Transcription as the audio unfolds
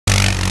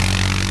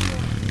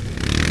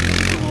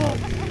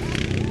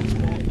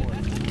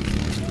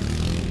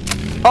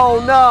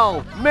Oh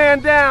no! Man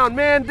down,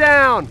 man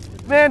down,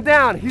 man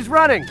down. He's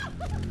running.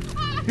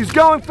 He's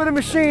going for the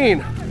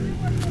machine.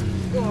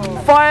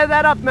 Fire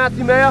that up,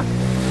 Matthew Mayer.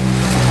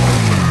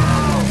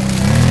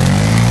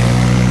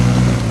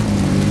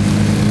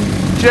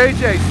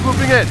 JJ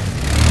swooping in.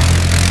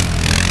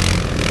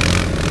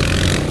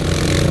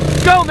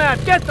 Go,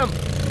 Matt, get them,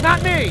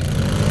 not me.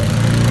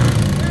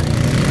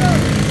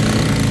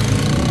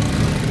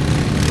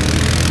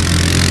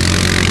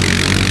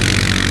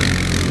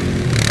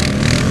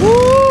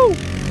 Woo!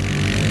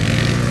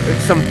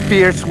 It's some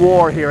fierce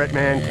war here at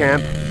Man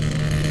Camp.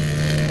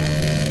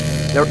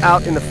 They're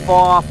out in the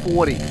far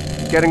 40,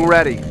 getting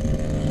ready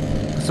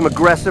for some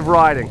aggressive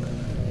riding.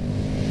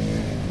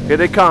 Here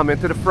they come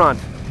into the front.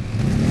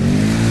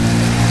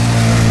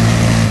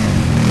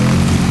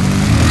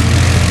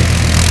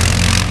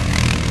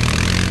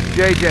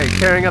 JJ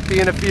tearing up the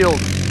inner field.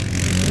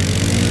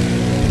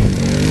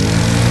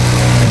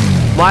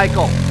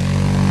 Michael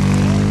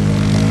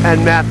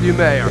and Matthew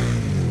Mayer.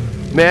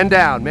 Man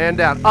down, man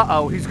down.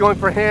 Uh-oh, he's going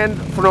for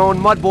hand-thrown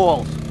mud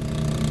balls.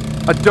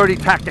 A dirty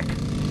tactic.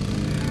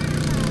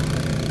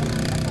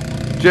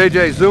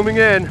 JJ zooming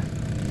in.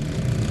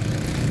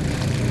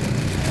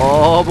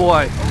 Oh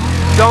boy.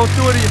 Don't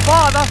do it to your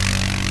father.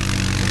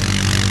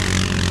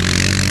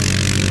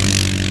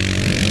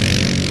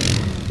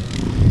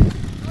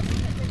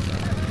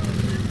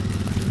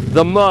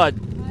 The mud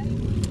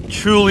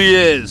truly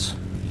is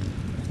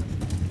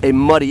a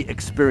muddy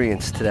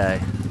experience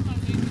today.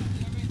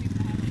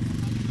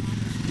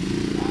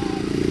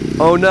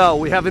 Oh no,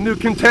 we have a new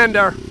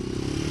contender.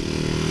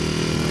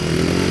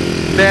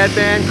 Bad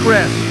Man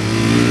Chris,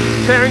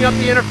 tearing up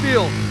the inner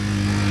field.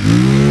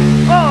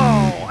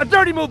 Oh, a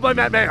dirty move by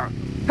Matt Mayer.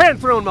 Hand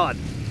thrown mud.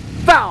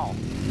 Foul.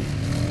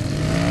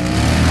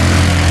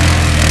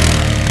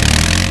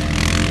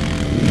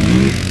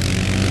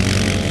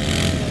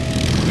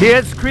 He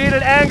has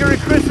created anger in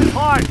Chris's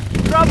heart.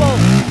 Trouble.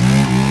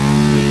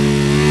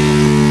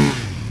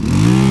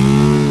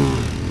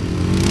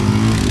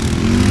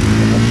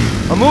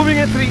 I'm moving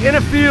into the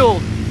inner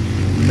field.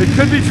 It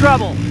could be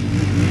trouble.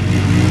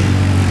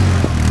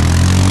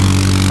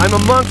 I'm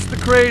amongst the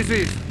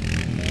crazies.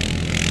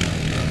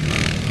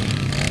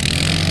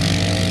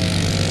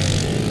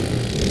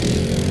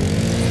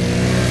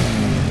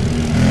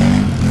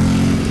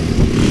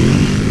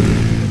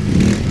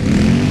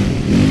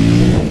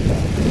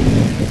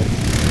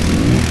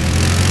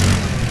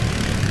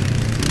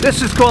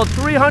 This is called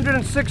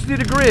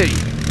 360-degree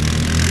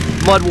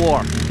mud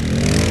war.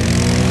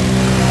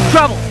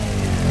 Trouble.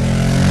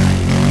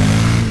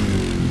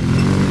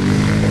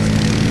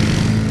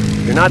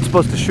 You're not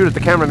supposed to shoot at the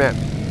cameraman.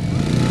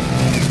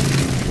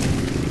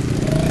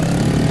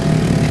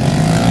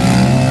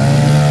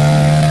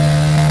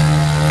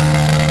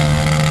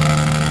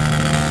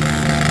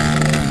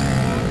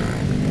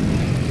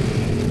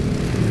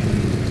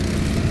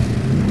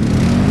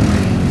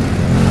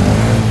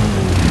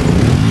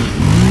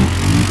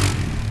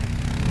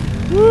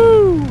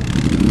 Woo!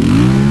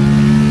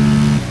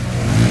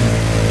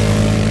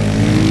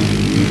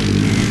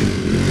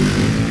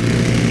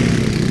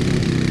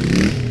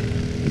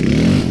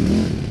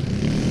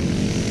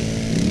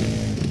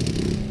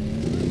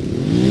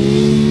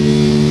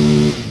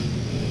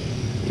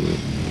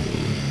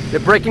 They're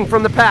breaking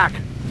from the pack.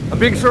 I'm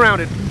being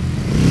surrounded.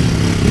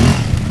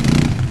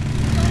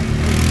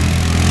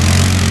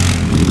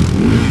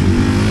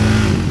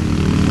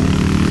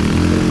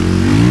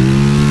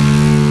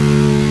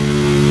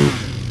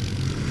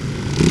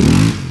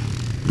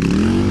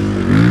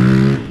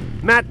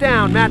 Matt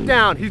down, Matt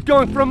down. He's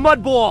going for a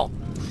mud ball.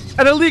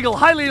 An illegal,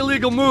 highly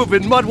illegal move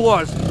in mud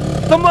wars.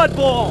 The mud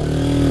ball.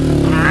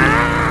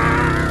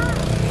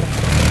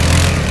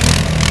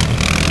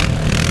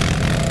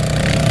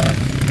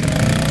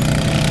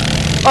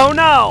 Oh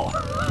no!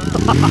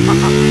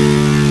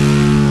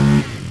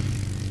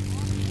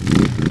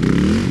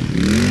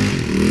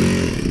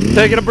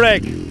 Taking a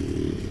break.